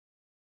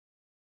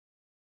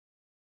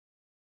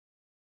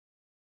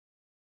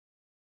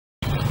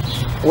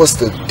What's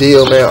the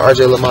deal, man?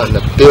 RJ Lamont in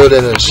the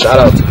building, and shout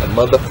out to the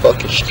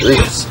motherfucking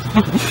streets.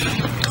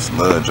 It's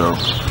love, Joe.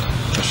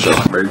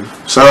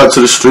 Shout out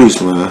to the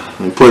streets, man.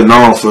 We putting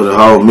on for the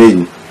whole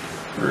meeting.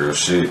 Real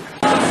shit.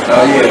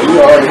 Oh yeah, you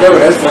already know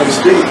that's for the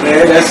streets,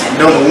 man. That's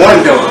number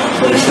one though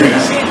for the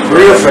streets.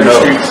 Real for the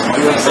streets. You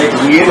know what I'm saying?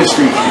 We in the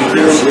streets.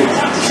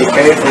 Shit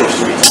came from the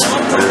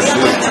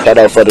streets. Shout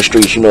out for the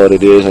streets, you know what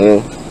it is,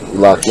 man.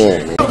 Lock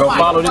in, man. Go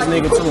follow this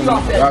nigga too,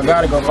 man. Y'all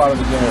gotta go follow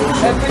the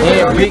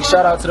game. And big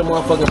shout out to the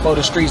motherfuckers for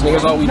the streets, niggas.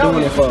 That's all we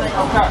doing it for.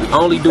 We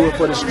only do it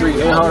for the street.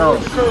 Hey, hold on.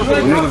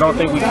 Niggas don't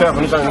think we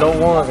careful. Niggas ain't no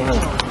ones in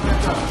here.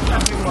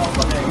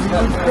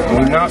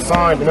 We not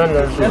signed to none of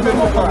that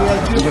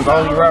shit. We just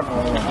only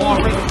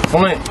rapping.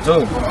 Flint,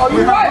 too.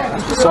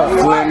 What's up,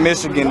 Flint,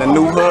 Michigan, the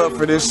new hub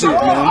for this shit,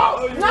 man.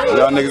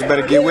 Y'all niggas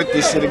better get with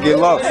this shit or get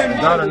lost. You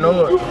gotta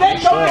know it.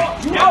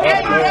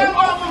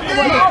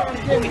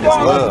 It's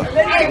love.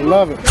 I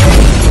love it.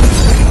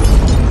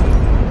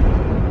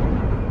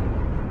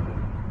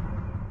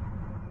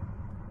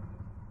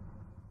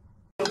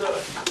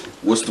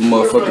 What's the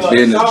motherfucking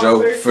business,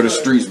 Joe? For the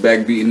streets,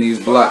 back beating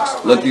these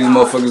blocks. Let these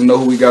motherfuckers know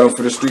who we got on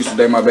for the streets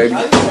today, my baby.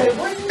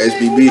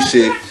 SBB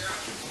shit.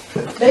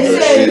 They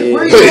said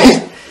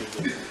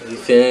You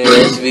feel me?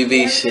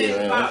 SBB shit,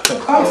 man.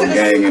 Come to the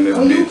gang in this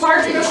when you bitch.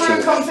 park in the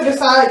front, come to the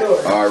side door.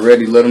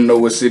 Already, let them know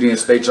what city and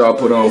state y'all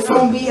put on for.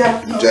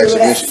 Jackson,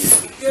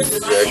 Michigan.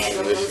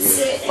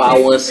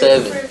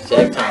 517,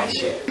 Jacktown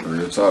shit.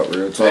 Real talk,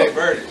 real talk.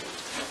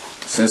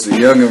 Since a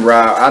youngin'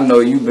 ride, I know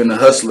you been a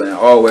hustler and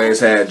always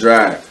had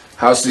drive.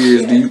 How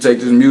serious do you take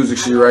this music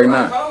shit right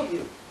now?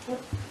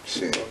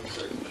 Shit.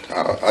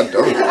 I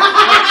don't.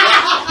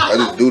 I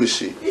just do the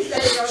shit.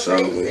 So,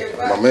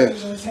 my man.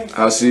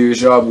 How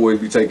serious y'all boys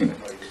be taking it?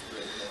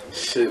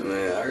 Shit,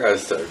 man, I gotta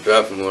start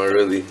dropping more,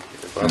 really.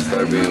 If I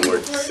start being more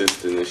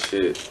consistent and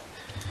shit,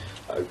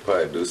 I could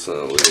probably do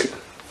something with it.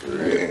 For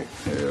real.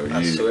 Hell yeah.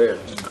 I swear,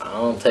 I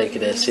don't take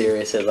it as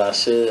serious as I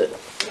should.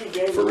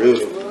 For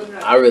real.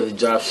 I really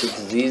drop shit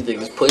because these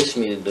niggas push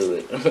me to do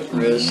it.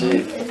 Real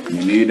shit.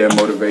 You need that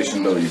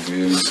motivation though, you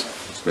feel me?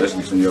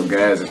 Especially from your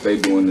guys if they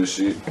doing this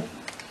shit.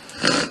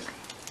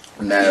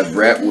 Now if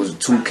rap was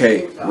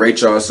 2K,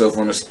 rate yourself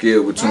on a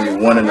scale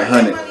between 1 and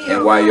 100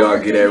 and why y'all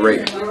get that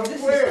rate?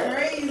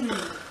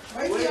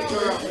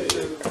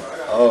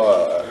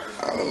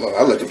 I don't know.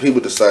 I let the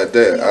people decide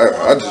that.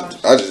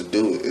 I just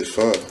do it. It's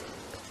fun.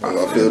 When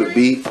I feel the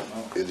beat,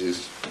 it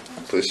just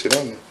put shit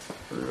on me.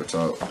 Real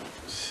talk.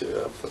 Shit,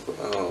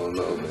 I don't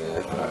know,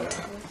 man.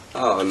 I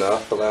don't know. I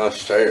feel like I'm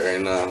straight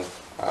right now.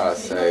 I'd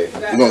say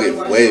You're gonna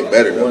get way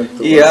better though.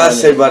 yeah, I'd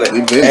say about it. We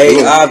been Hey,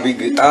 doing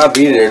I'll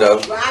be there though.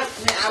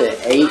 Said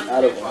 8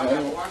 out of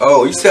 100.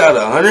 Oh, you said out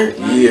of 100?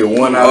 Yeah,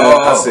 1 out of,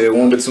 I said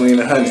 1 between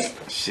 100.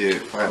 Shit,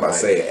 If I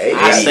say 8.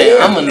 I say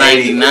I'm a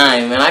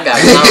 99, man. I got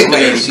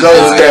confidence. Go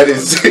that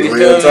is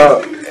real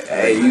talk.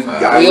 Hey, you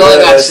got We all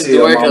got shit to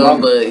work on,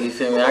 but you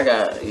feel me? I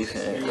got, you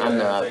feel me? I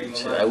know I be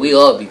tripping. Like, we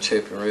all be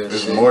tripping real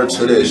There's shit. more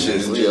to that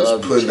shit than We all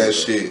just be putting that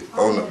tripping. shit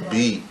on the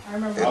beat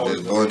and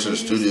just going to the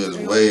studio is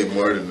way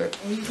more than that.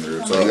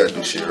 So you gotta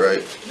do shit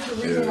right.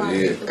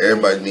 Yeah.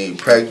 Everybody need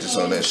practice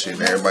on that shit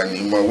and everybody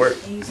need more work.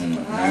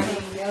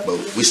 But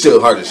we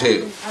still hard as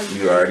hell.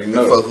 You already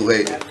know. Fuck who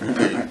hate it.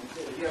 Period.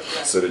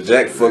 So the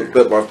Jack fucked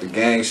up off the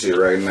gang shit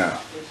right now.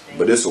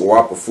 But it's a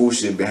whopper food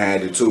shit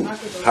behind it too.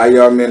 How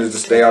y'all manage to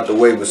stay out the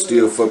way but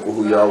still fuck with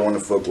who y'all want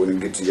to fuck with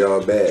and get to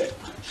y'all bad?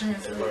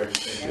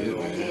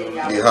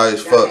 Get high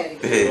as fuck.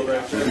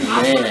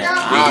 Man,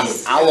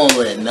 I won't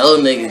let no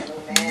nigga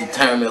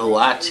determine who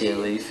I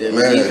chill with, you feel me?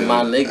 Man, These are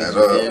my niggas,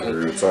 you feel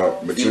me? Real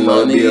talk. But These you my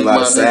know, it be a niggas, lot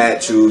my of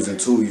side choosing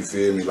too, you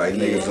feel me? Like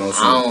niggas don't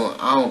see.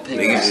 I don't pick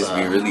niggas a just be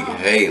side. really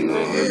hating on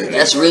it.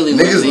 That's really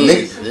what it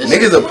is.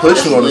 Niggas will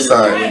put you on the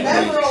side.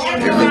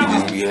 They really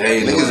just be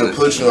hating Niggas on will it.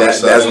 put you on the That's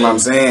side. what I'm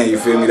saying, you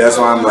feel me? That's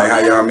why I'm like, how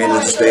y'all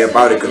manage to stay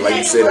about it? Cause like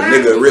you said, a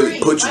nigga really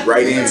put you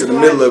right into the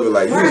middle of it.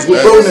 Like, you was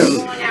with bro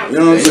now. You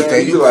know what I'm You saying?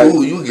 think you like,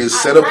 cool, you get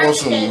set up on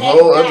some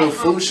whole other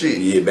food shit.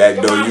 yeah,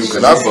 backdoor you,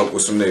 cause I fuck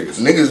with some niggas.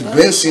 Niggas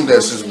been seen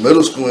that since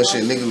middle school and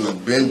shit. Niggas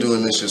have been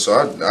doing this shit. So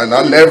I ain't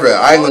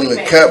gonna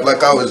even cap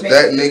like I was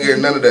that nigga or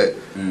none of that.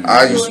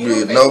 I used to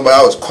be nobody.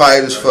 I was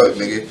quiet as fuck,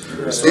 nigga.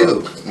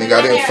 Still, nigga,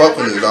 I didn't fuck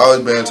with niggas. I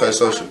always been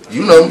antisocial.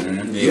 You know,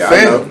 you Yeah, I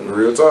family. know.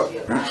 Real talk.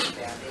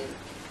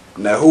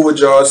 Now, who would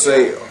y'all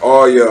say,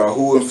 all y'all,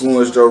 who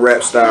influenced your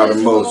rap style the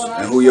most?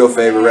 And who your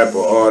favorite rapper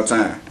of all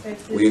time?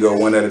 We go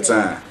one at a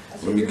time.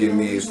 Let me get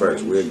Meez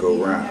first. We'll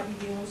go round.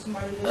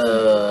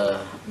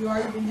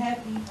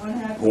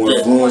 Who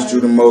influenced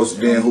you the most,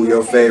 then who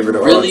your favorite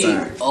of Really, all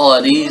time?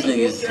 all these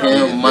niggas,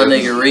 him, my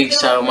nigga Reek,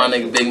 shout out my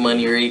nigga Big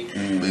Money Reek.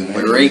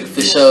 Reek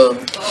for sure.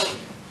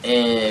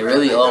 And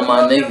really all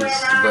my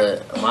niggas,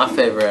 but my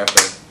favorite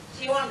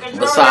rapper,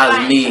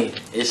 besides me,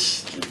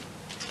 it's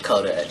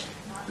Kodak.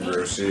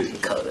 Real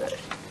shit. Kodak.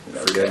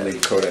 Free that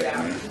nigga Kodak,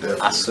 man.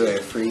 I swear,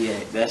 free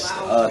it. That's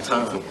all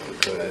time.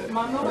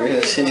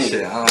 Real shit.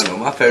 Shit, I don't know.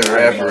 My favorite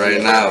rapper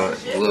right now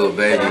is Lil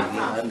Baby.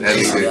 That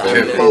nigga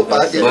tripping.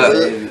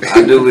 But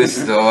I do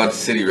listen to all the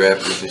city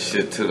rappers and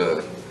shit to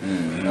the.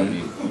 I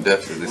be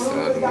definitely listen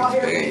to other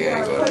niggas. They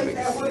ain't got other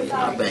niggas. I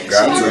bang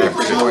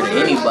Streetz more than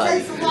anybody.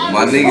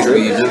 My niggas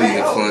be really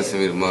influencing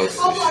me the most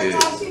and shit.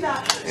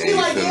 And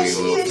you feel me,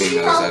 little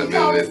females I've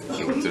been with,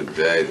 even through the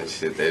days and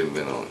shit, they've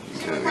been on. You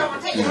feel me?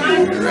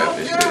 Rap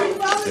and shit.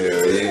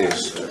 Hell yeah.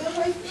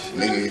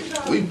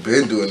 Nigga, we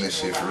been doing this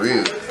shit for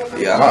real.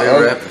 Yeah, I've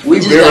been rapping. We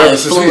been rapping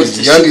since we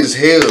was young as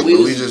hell, but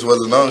we just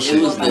wasn't on shit.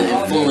 It was the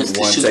influence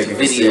to shoot the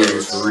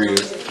videos. For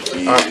real.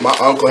 My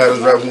uncle had us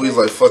rapping when we was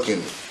like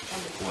fucking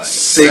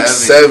 6,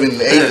 7,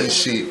 8 and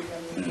shit.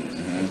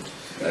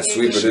 That's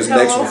sweet, but this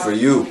next one for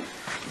you.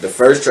 The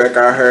first track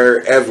I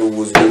heard ever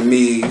was with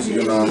Meez,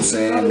 you know what I'm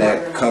saying?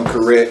 That Come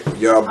Correct.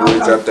 Y'all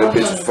boys dropped that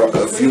bitch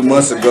a few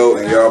months ago,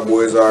 and y'all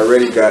boys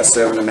already got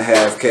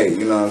 7.5K,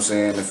 you know what I'm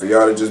saying? And for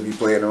y'all to just be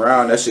playing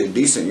around, that shit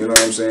decent, you know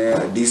what I'm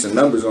saying? Decent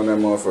numbers on that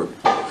motherfucker.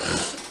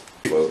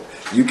 Well,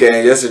 you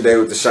came yesterday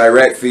with the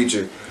Chirac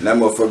feature, and that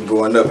motherfucker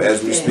going up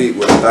as we speak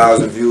with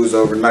 1,000 views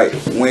overnight.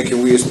 When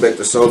can we expect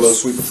a solo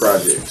sweeper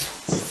project?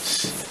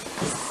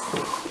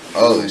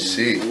 Oh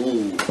shit.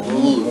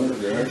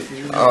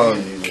 I don't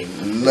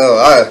even know.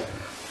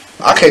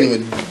 I can't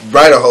even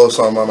write a whole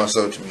song by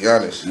myself, to be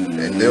honest.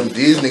 And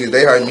these niggas,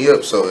 they hype me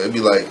up, so it'd be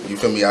like, you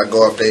feel me, I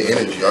go off their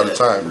energy all the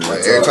time.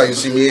 Like every time you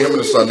see me and him in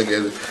the song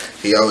together,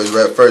 he always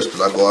rap first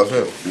because I go off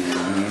him.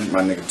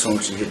 My nigga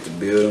Tunchi hit the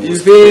bill. You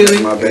feel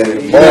me? My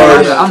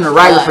bad. I'm the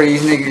writer for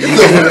these niggas.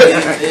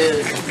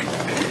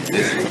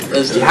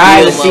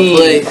 Behind the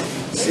scenes.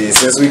 Shit,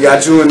 since we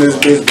got you in this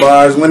bitch,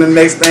 bars, when the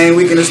next thing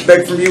we can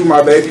expect from you,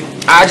 my baby?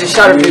 I just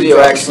shot a video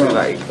actually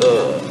like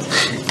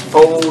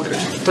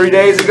 3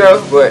 days ago,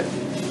 but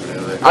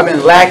I've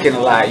been lacking a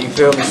lot, you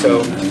feel me?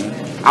 So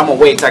I'm gonna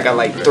wait till I got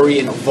like 3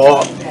 in the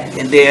vault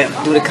and then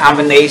do the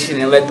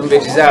combination and let them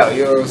bitches out,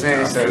 you know what I'm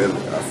saying? I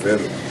feel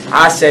it.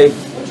 I say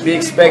be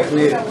expecting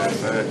it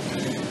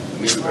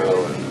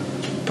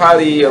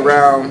probably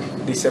around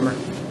December.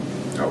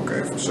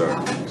 Okay, for sure.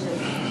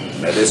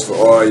 Now this for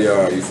all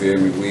y'all, you feel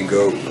me? We'll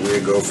go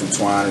from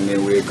Twine and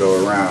then we'll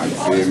go around, you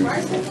feel me?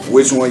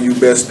 Which one you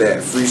best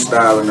at,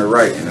 freestyling or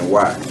writing, and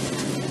why?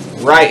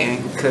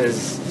 Writing,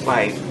 cause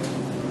like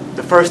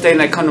the first thing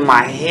that come to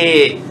my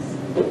head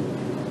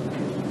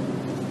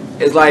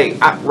is like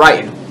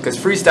writing, cause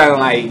freestyling,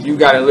 like you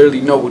gotta literally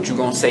know what you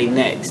gonna say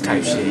next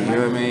type shit, you know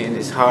what I mean? And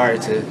it's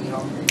hard to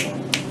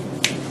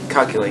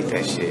calculate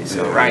that shit.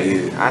 So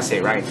writing, I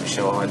say writing for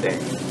sure all day.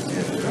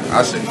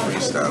 I say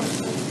freestyle.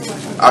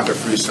 I can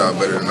freestyle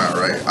better than I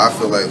write. I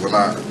feel like when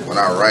I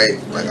write,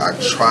 like I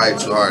try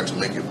too hard to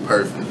make it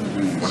perfect.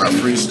 When I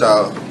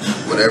freestyle,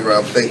 whatever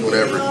I'm thinking,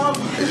 whatever,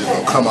 it's just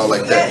gonna come out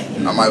like that.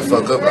 I might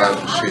fuck up,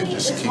 but shit,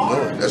 just keep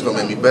going. That's gonna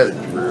make me better.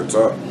 Real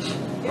talk.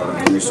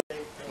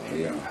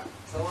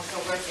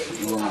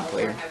 You want my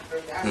player?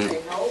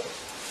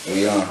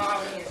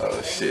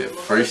 Oh shit,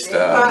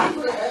 freestyle.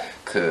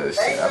 Cause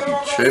shit, I be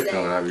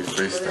tripping when I be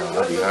freestyling.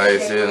 I be high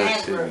as hell and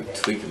shit, be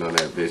tweaking on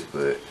that bitch,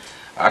 but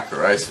I could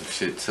write some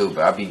shit too,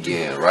 but I be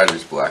getting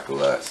writer's block a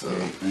lot, so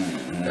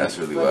that's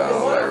really why I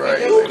don't like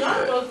writing like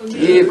that.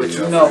 Yeah, but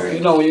you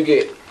know when you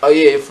get, oh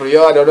yeah, for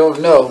y'all that don't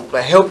know,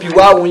 but help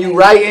you out when you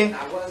writing,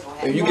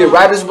 if you get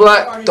writer's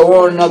block,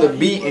 throw on another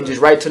beat and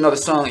just write to another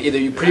song, either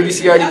you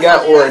previously already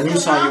got or a new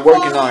song you're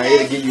working on,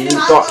 it'll give you new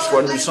thoughts for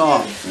a new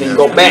song, then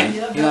go back,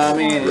 you know what I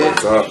mean,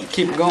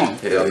 keep it going.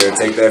 Yeah,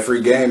 take that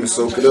free game and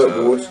soak it up,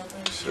 boys.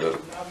 Sure.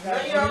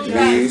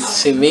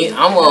 See me,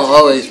 I'm gonna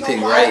always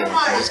pick writing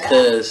just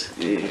cause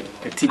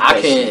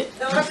I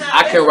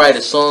can write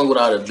a song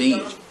without a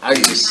beat. I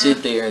can just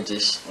sit there and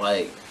just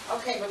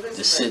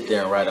sit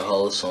there and write a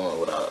whole song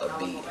without a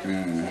beat.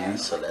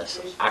 So that's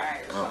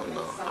I don't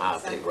know. I'll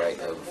pick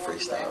writing over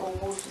freestyle.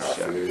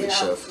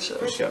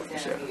 For sure.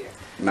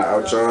 Now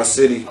out y'all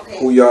city,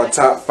 who y'all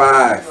top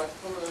 5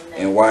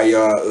 and why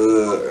y'all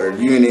or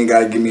you ain't even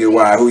gotta give me a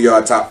why. Who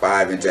y'all top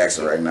 5 in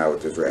Jackson right now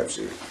with this rap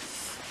shit?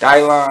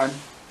 Dylon.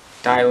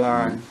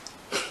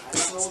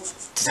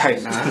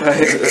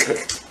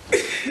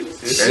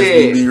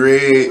 SBB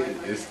Red,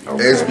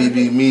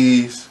 SBB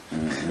Meez,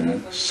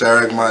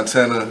 Chirac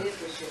Montana.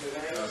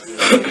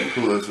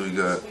 Who else we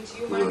got?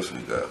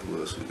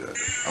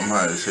 I'm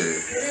high as hell.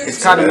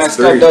 It's kind of messed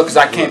up though, cause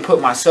I can't put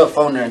myself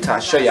on there until I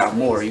show y'all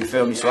more. You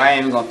feel me? So I ain't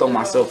even gonna throw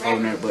myself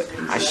on there, but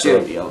I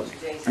should be on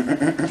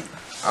there.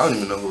 I don't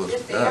even know who else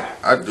we got.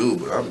 I do,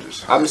 but I'm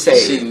just. I'm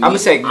gonna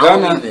say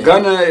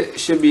Gunna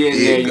should be in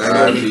there. You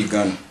feel me?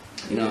 Gunna.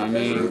 You know what I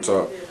mean? Real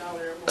talk.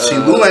 See,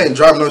 Lou ain't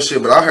dropped no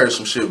shit, but I heard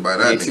some shit by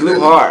that nigga. Lou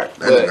hard.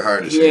 That nigga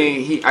hard as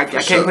shit. I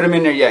can't put him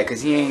in there yet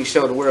because he ain't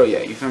showed the world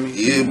yet. You feel me?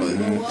 Yeah,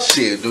 but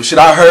shit, dude, shit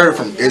I heard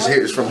from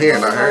it's from here,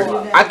 and I heard it.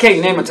 I can't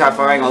name a top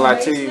 5. I ain't gonna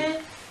lie to you.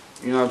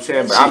 You know what I'm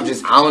saying? But I'm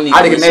just. I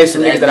think name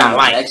some niggas that I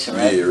like.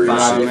 I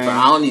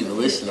don't even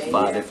listen to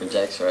 5 different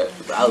Jackson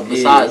rappers.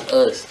 Besides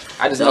us,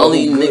 the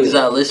only niggas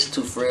I listen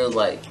to for real is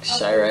like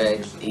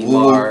Chirac,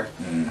 Emar,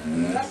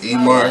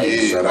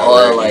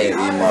 all like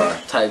Emar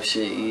type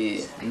shit.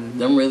 Yeah,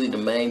 them really the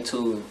main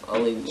 2.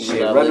 Only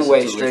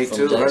Runaway straight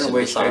too.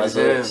 Runaway straight as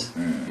hell.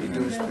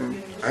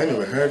 I ain't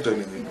even heard that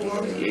nigga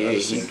doing it. I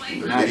just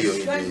seen the video he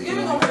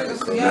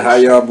did. Now, how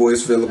y'all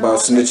boys feel about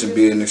snitching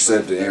being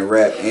accepted in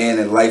rap and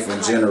in life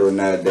in general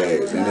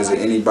nowadays? And is there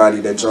anybody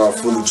that y'all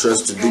fully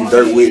trust to do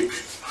dirt with?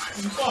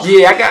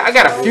 Yeah, I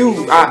got a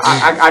few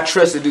I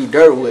trust to do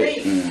dirt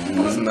with.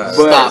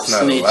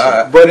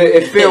 But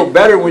it feels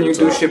better when you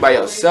do shit by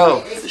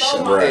yourself.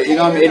 Right. You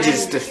know what I mean? It's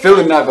just the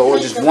feeling of it, or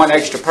just one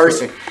extra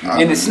person.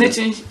 And the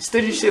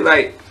snitching shit,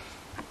 like,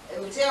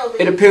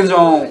 it depends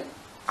on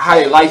how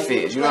your life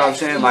is, you know what I'm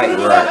saying? Like,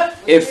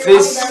 if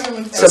it's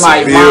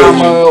somebody's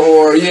mama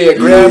or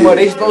grandma,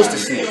 they supposed to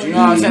snitch. You know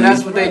what I'm saying?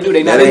 That's what they do.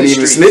 They not in the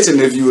streets. That ain't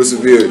even snitching if you a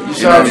civilian.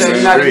 You know what I'm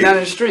saying? Not in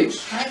the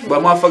streets.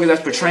 But motherfuckers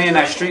that's portraying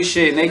that street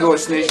shit and they go and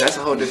snitch, that's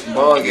a whole different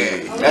ball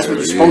game. That's when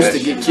you're supposed to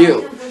get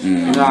killed. You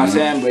know what I'm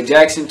saying? But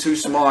Jackson too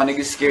small,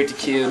 niggas scared to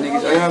kill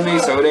niggas. You know what I mean?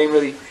 So it ain't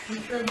really. You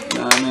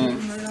know what I mean?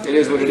 It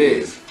is what it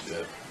is.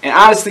 And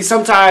honestly,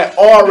 sometimes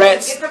all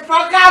rats. Get the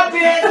fuck out,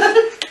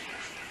 bitch.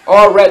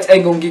 All rats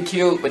ain't gonna get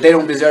killed, but they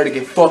don't deserve to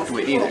get fucked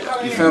with either.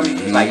 You feel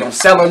me? Like, don't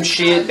sell them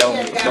shit, don't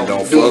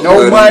do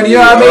no money. You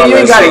know what I mean? You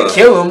ain't gotta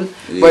kill them,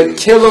 but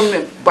kill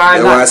them by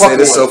not fucking with them. That's why I said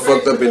it's so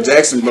fucked up in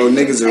Jackson, bro.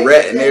 Niggas are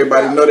rat, and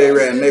everybody know they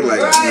rat, and they like,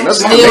 man,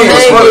 that's my man.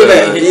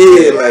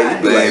 Yeah, like,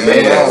 you be like,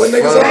 man, what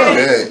niggas are?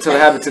 Until it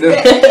happened to them.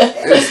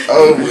 It's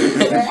over.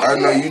 I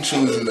know you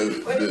choosing the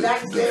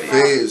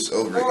feds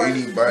over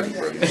anybody,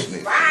 bro. You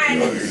snitch.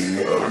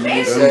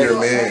 Them your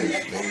mans,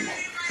 nigga.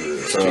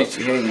 Streets,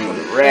 you hit him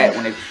with a rat.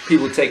 When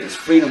people take his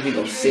freedom, he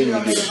gonna send you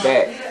to get it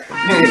back.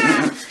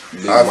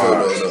 I feel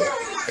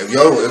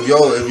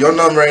though. If your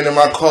number ain't in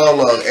my call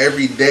log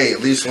every day,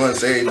 at least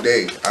once every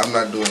day, I'm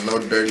not doing no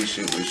dirty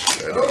shit with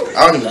you at all.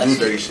 I don't even do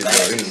dirty shit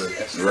though anyway.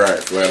 Right,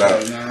 flat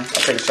out. I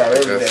take a shot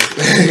every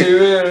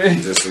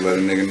day. Just to let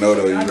a nigga know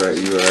though, you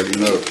already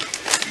know.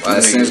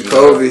 And since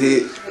COVID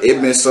hit,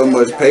 it been so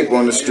much paper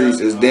on the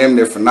streets, it's damn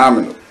near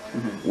phenomenal.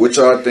 What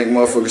y'all think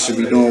motherfuckers should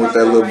be doing with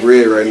that little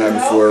bread right now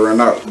before it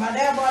run out?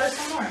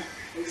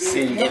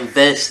 See,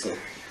 investing.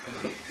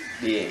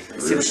 Yeah.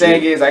 See, the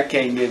thing is, I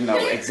can't get no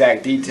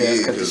exact details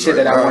because the shit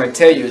that I want to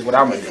tell you is what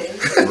I'm gonna do.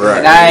 Right.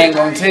 And I ain't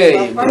gonna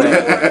tell you, but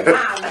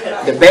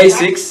the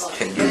basics.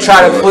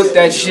 Try to put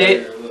that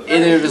shit,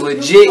 either if it's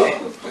legit,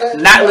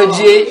 not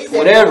legit,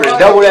 whatever.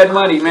 Double that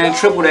money, man.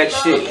 Triple that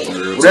shit.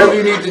 Whatever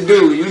you need to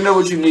do, you know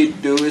what you need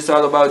to do. It's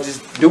all about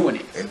just doing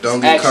it. And don't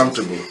get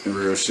comfortable.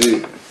 Real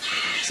shit.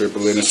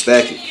 Triple it and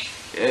stack it.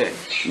 Yeah.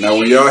 Now,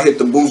 when y'all hit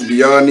the booth, do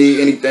y'all need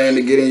anything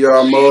to get in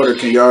y'all mode, or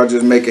can y'all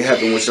just make it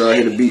happen once y'all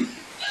hit a beat?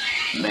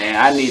 Man,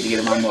 I need to get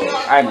in my mode.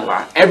 I ain't gonna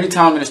lie. Every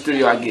time in the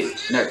studio, I get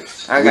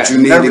nervous. What you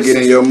need to get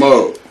in your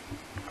mode?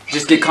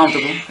 Just get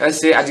comfortable.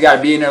 That's it. I just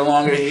gotta be in there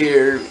longer to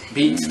hear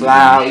beats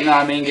loud. You know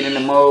what I mean? Get in the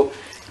mode.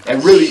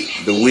 And really,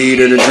 the weed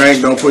or the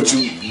drink don't put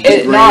you.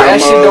 No,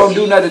 that shit don't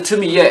do nothing to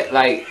me yet.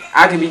 Like,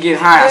 I can be getting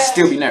high, I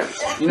still be nervous.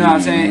 You know what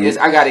I'm saying?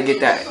 I gotta get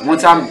that.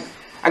 Once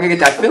I can get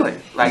that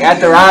feeling. Like,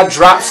 after I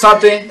drop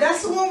something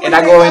and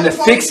I go in to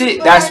fix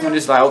it, that's when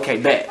it's like, okay,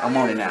 bet, I'm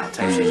on it now.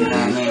 Type shit, you know what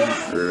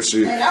I mean? Real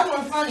shit. That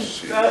one funny.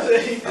 I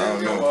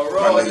don't know.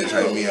 My niggas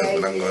hype me up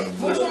when I'm going to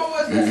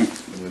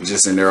booth.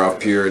 Just in there off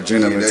pure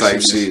adrenaline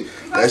type shit.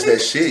 That's that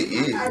shit,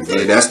 yeah.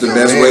 Yeah, that's the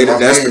best way.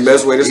 That's the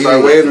best way to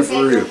start waving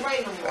for real.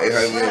 They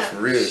hype me up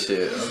for real.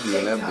 Shit, I'm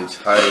doing that bitch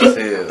high as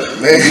hell.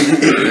 Man,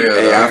 real,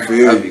 hey, I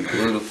feel I be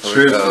glued the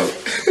fuck out.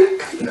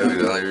 That be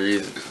the only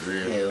reason.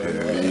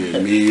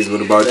 Meez,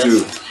 what about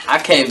you? I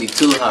can't be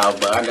too high,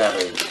 but I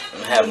gotta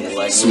have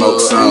like a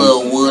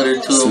little wood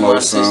or two in my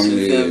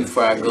system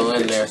before I go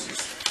in there,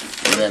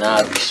 and then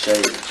I'll be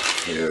straight.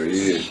 Hell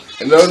yeah.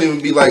 And it don't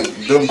even be like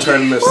them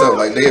turning us up.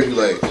 Like, they'd be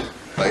like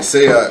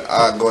say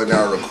I go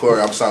down and record,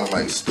 I'm sounding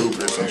like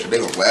stupid or some shit. They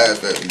gonna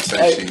laugh at me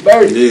type shit.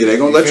 Yeah, they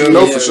gonna let you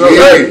know for sure.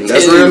 Yeah,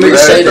 that's real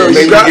niggas shit though.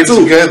 They get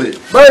together.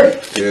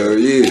 Hell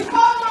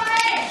yeah.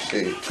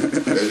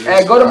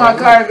 Hey, go to my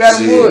car and grab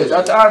them woods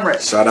out the armory.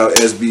 Shout out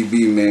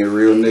SBB, man.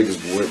 Real niggas,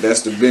 boy.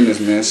 That's the business,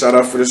 man. Shout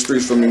out for the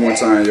streets for me one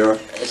time, y'all.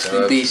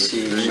 SBB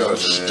shit.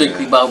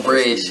 Strictly about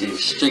bread shit.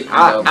 Strictly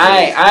about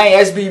bread. I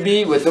ain't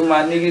SBB with them,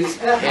 my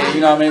niggas. And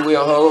you know what I mean? We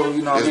a whole,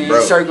 you know what I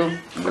mean, circle.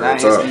 But I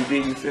ain't SBB,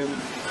 you feel me?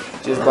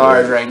 Just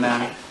bars right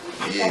now.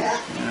 Yeah.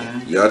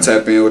 Y'all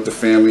tap in with the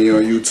family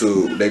on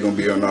YouTube. They gonna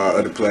be on our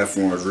other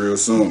platforms real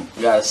soon.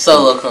 We got a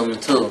solo coming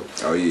too.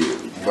 Oh yeah.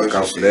 Look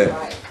out for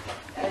that.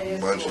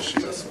 Bunch of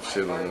shit. Some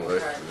shit on the way.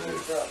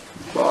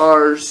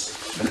 Bars.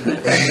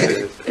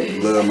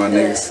 Love my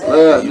niggas.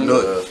 Love. You know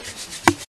it.